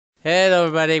Hello,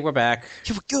 everybody. We're back.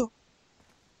 Here we go.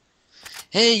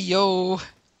 Hey, yo. We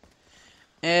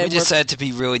And decided to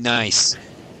be really nice.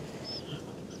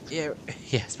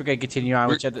 yes, we're gonna continue on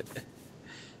with each other.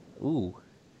 Ooh,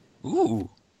 Ooh.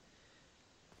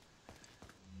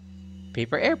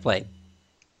 paper airplane.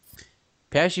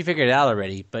 Perhaps you figured it out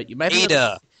already, but you might be able to,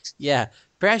 Ada. yeah.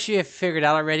 Perhaps you have figured it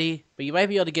out already, but you might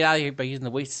be able to get out of here by using the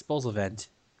waste disposal vent.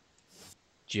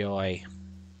 Joy.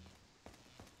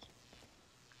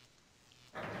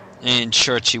 In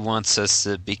short, she wants us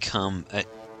to become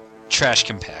trash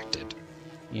compacted.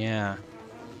 Yeah.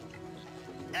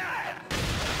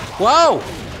 Whoa!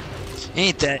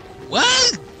 Ain't that...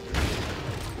 What?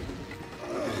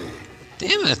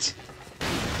 Damn it.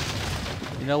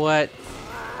 You know what?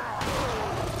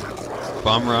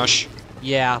 Bomb rush.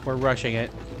 Yeah, we're rushing it.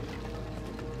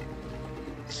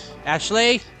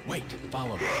 Ashley? Wait,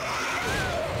 follow me.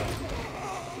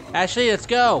 Ashley, let's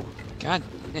go! God.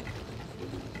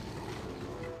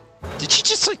 Did you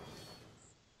just, like...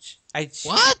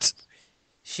 What?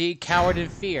 She cowered in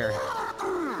fear.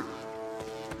 Oh,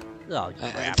 I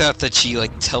crap. thought that she,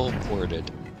 like, teleported.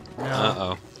 No.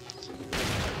 Uh-oh.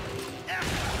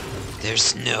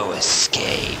 There's no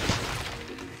escape.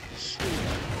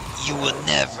 You will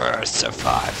never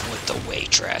survive with the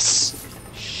waitress.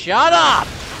 Shut up!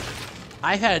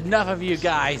 I've had enough of you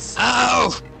guys.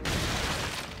 Ow!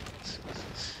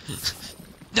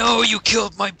 No, you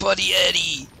killed my buddy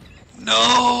Eddie!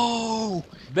 No!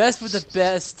 Best with the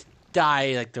best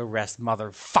die like the rest,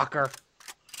 motherfucker.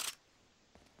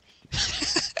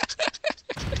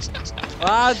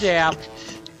 Oh, damn.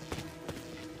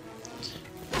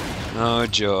 Oh,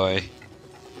 joy.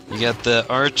 You got the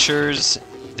archers,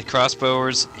 the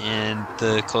crossbowers, and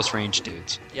the close range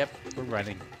dudes. Yep, we're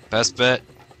running. Best bet.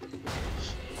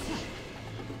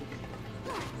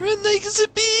 Run like it's a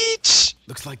beach!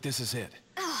 Looks like this is it.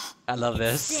 I love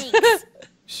this. Stinks.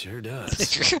 Sure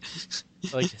does.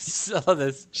 I love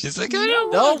this. She's like, I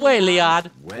don't No way,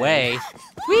 Leon. Way. Way.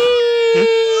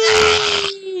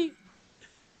 Whee!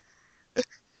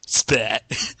 Spat.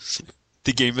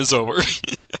 The game is over.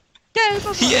 Game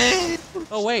over. Yay!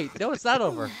 Oh, wait. No, it's not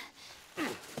over.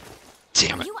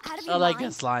 Damn Are it. you out of your I like mind?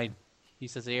 this line. He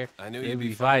says here, I knew it'd you'd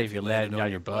be fine if you landed on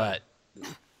your butt.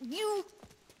 You.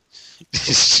 What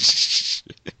is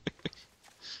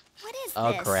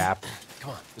Oh, this? crap.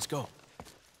 Come on, let's go.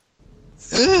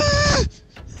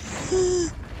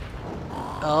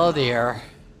 Oh, dear.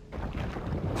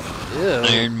 Ew.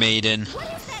 Iron Maiden. What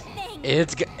is that thing?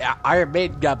 It's Iron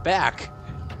Maiden got back.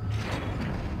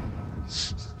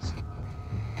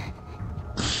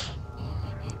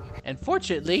 And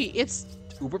fortunately, it's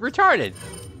uber retarded.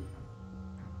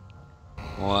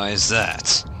 Why is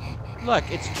that? Look,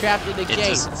 it's trapped in the It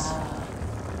gates. doesn't-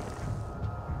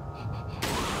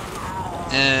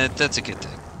 That's a good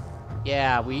thing.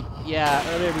 Yeah,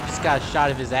 earlier we just got a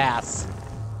shot of his ass.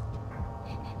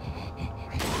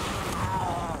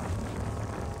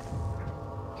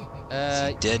 Is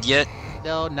he dead yet?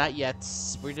 No, not yet.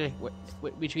 We're just,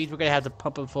 which means we're gonna have to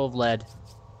pump him full of lead.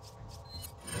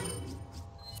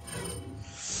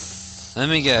 Let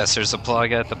me guess, there's a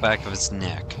plug at the back of his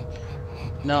neck.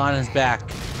 No, on his back.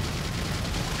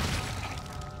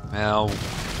 Well,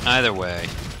 either way.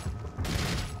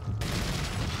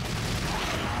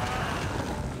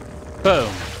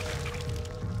 Boom.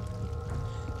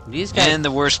 These guys. And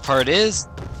the worst part is,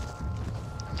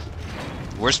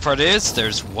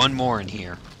 there's one more in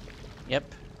here.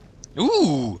 Yep.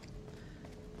 Ooh!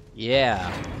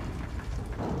 Yeah.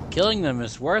 Killing them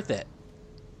is worth it.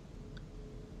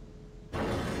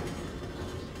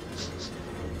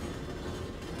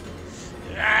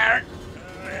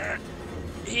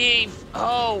 Heave!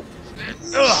 Oh!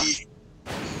 Ugh.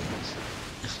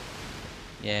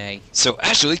 Yay. So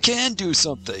Ashley can do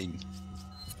something.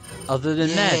 Other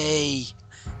than men. Yay!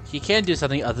 He can do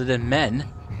something other than men.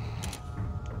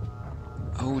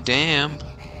 Oh damn!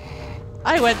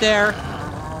 I went there!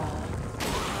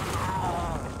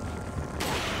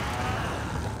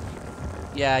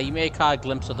 Yeah, you may have caught a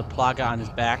glimpse of the plaga on his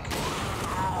back.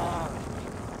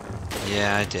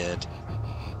 Yeah, I did.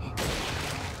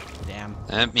 Damn.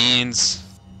 That means,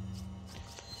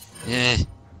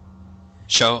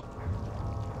 show.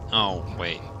 Oh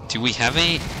wait, do we have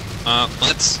any?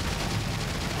 Let's.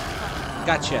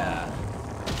 Gotcha.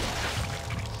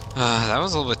 That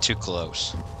was a little bit too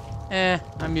close.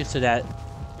 I'm used to that.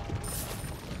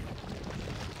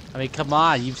 I mean, come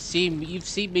on, you've seen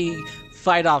me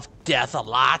fight off death a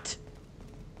lot.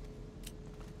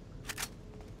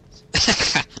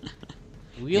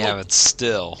 Yeah, but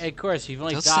still. Of course, you've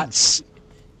only Those died. things-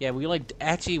 Yeah, we've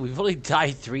only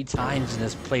died 3 times in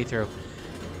this playthrough,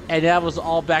 And that was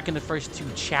all back in the first 2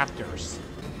 chapters.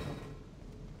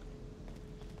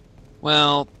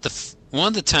 Well, one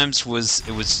of the times was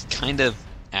kind of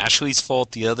Ashley's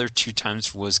fault. The other 2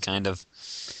 times was kind of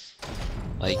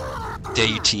like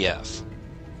WTF.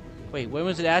 Wait, when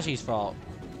was it Ashley's fault?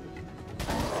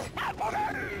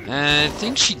 I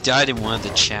think she died in one of the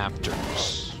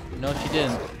chapters. No, she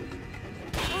didn't.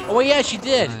 Oh, wait, yeah, she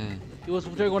did. Uh, It was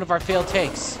during one of our failed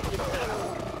takes.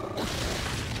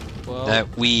 Well,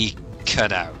 that we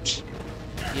cut out.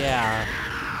 yeah.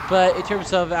 But in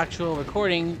terms of actual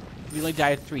recording, we only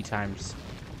died 3 times.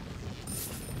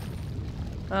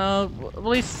 At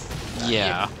least...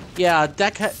 Yeah. Yeah,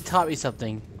 that taught me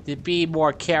something. To be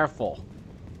more careful.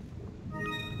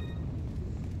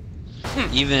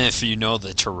 Even if you know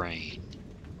the terrain.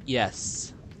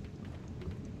 Yes.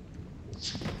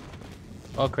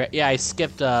 Oh, great. Yeah, I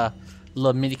skipped a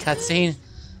little mini cutscene.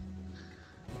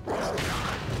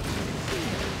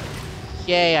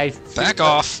 Yay, I... Back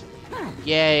off.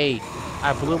 Yay,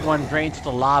 I blew one brain to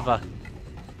the lava.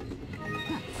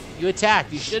 You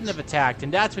attacked. You shouldn't have attacked,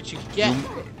 and that's what you get.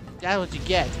 That's what you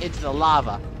get. Into the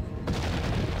lava.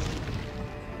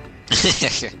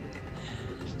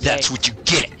 That's what you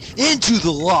get. Into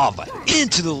the lava.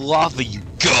 Into the lava you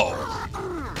go.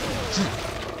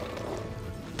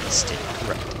 Stay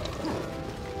corrected.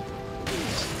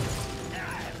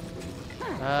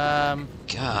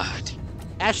 God.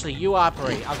 Ashley, you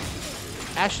operate.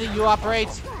 Ashley, you operate.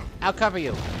 I'll cover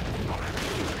you.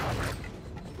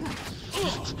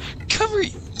 Cover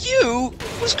you?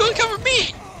 Who's going to cover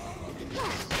me?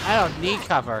 I don't need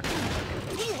cover.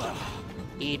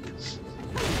 Eep.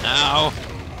 No.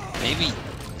 Maybe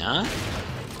not?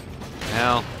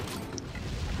 Well.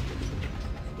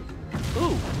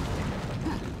 Ooh.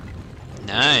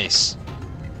 Nice.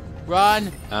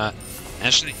 Run.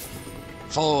 Ashley,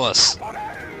 follow us.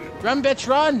 Run, bitch,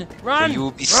 run. Run. Or you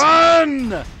will be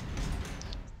Run.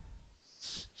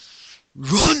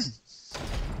 Run!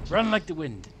 Run like the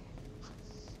wind.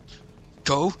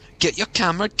 Go, get your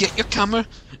camera,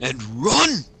 and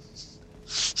run!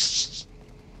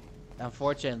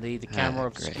 Unfortunately, the camera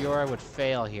Great. obscura would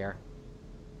fail here.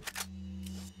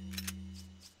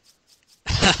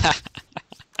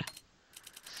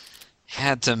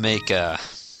 Had to make a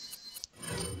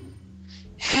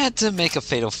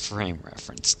Fatal Frame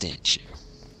reference, didn't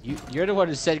you? You're the one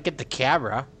who said get the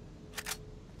camera.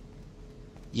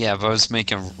 Yeah, but I was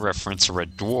making reference to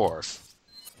Red Dwarf.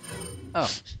 Oh.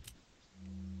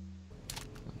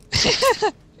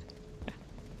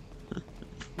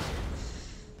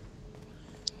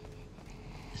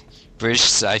 British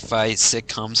sci-fi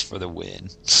sitcoms for the win.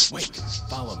 Wait,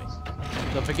 follow me.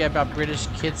 Don't forget about British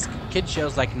kid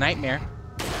shows like Nightmare.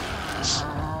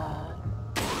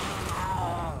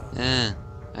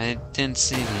 I didn't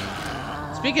see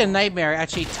that. Speaking of Nightmare,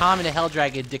 actually Tom and the Hell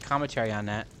Dragon did commentary on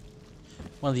that.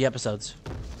 One of the episodes.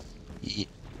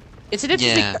 It's an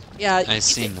interesting... Yeah, I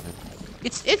seen that.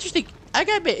 It's interesting. I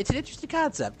gotta admit, it's an interesting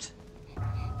concept.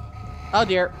 Oh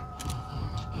dear.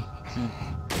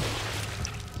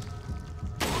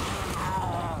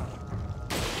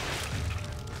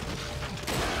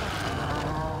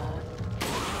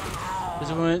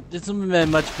 This would have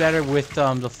been much better with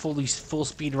the full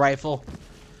speed rifle.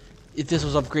 If this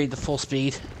was upgraded to full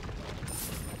speed.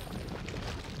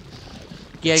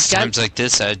 Yeah, Times like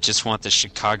this, I just want the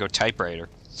Chicago typewriter.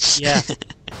 Yeah,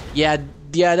 yeah.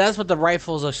 That's what the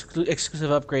rifle's exclusive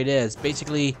upgrade is.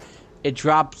 Basically, it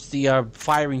drops the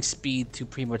firing speed to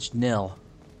pretty much nil.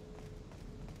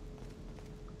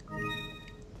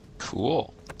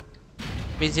 Cool.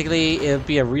 Basically, it would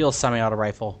be a real semi-auto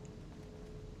rifle.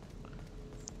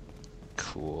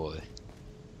 Cool.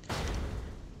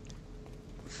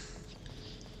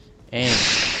 And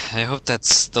I hope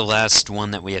that's the last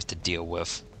one that we have to deal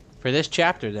with. for this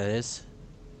chapter, that is.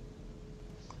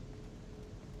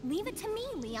 Leave it to me,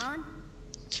 Leon.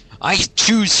 I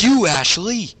choose you,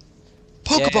 Ashley!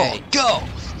 Pokeball, Yay. go!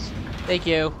 Thank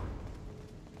you.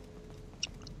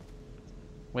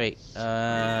 Wait,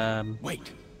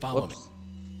 Wait, follow whoops.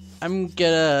 I'm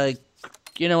gonna...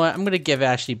 You know what? I'm gonna give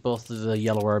Ashley both of the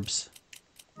yellow herbs.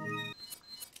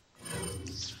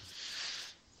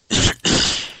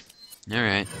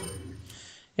 Alright.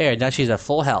 Here, now she's at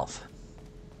full health.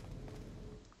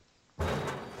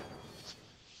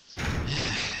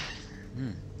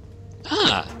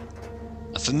 Ah!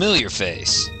 A familiar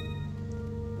face.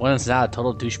 One is not a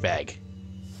total douchebag.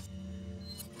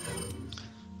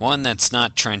 One that's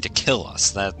not trying to kill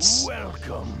us. me. That's...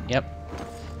 Welcome. Yep.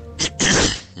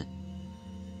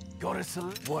 Got a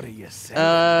what do you say?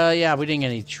 Yeah, we didn't get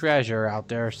any treasure out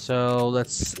there, so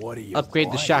let's What do you upgrade the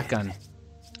want? shotgun.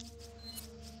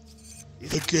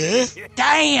 Okay.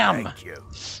 Damn! Thank you.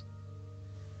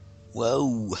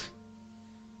 Whoa.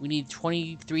 We need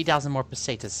 23,000 more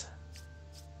pesetas.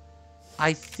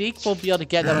 I think we'll be able to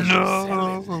get that much.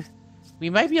 No. We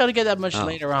might be able to get that much Oh.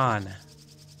 later on.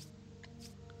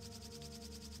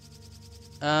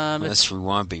 Unless we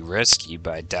want to be risky,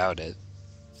 but I doubt it.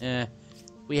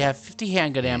 We have 50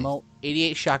 handgun ammo,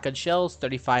 88 shotgun shells,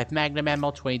 35 magnum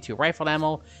ammo, 22 rifle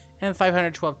ammo, and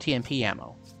 512 TMP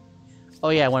ammo. Oh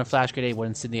yeah, one flash grenade, one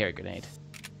incendiary grenade.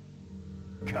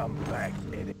 Come back,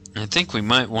 idiot. I think we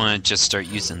might want to just start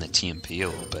using the TMP a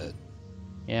little bit.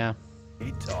 Yeah.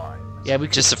 Time. Yeah, we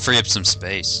could Just to free up some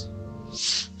space.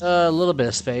 a little bit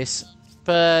of space.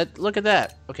 But look at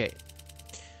that. Okay.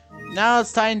 Now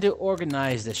it's time to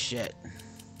organize this shit.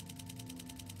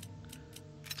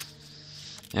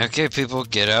 Okay, people,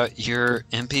 get out your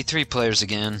MP3 players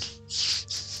again.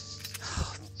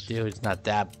 Dude, it's not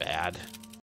that bad.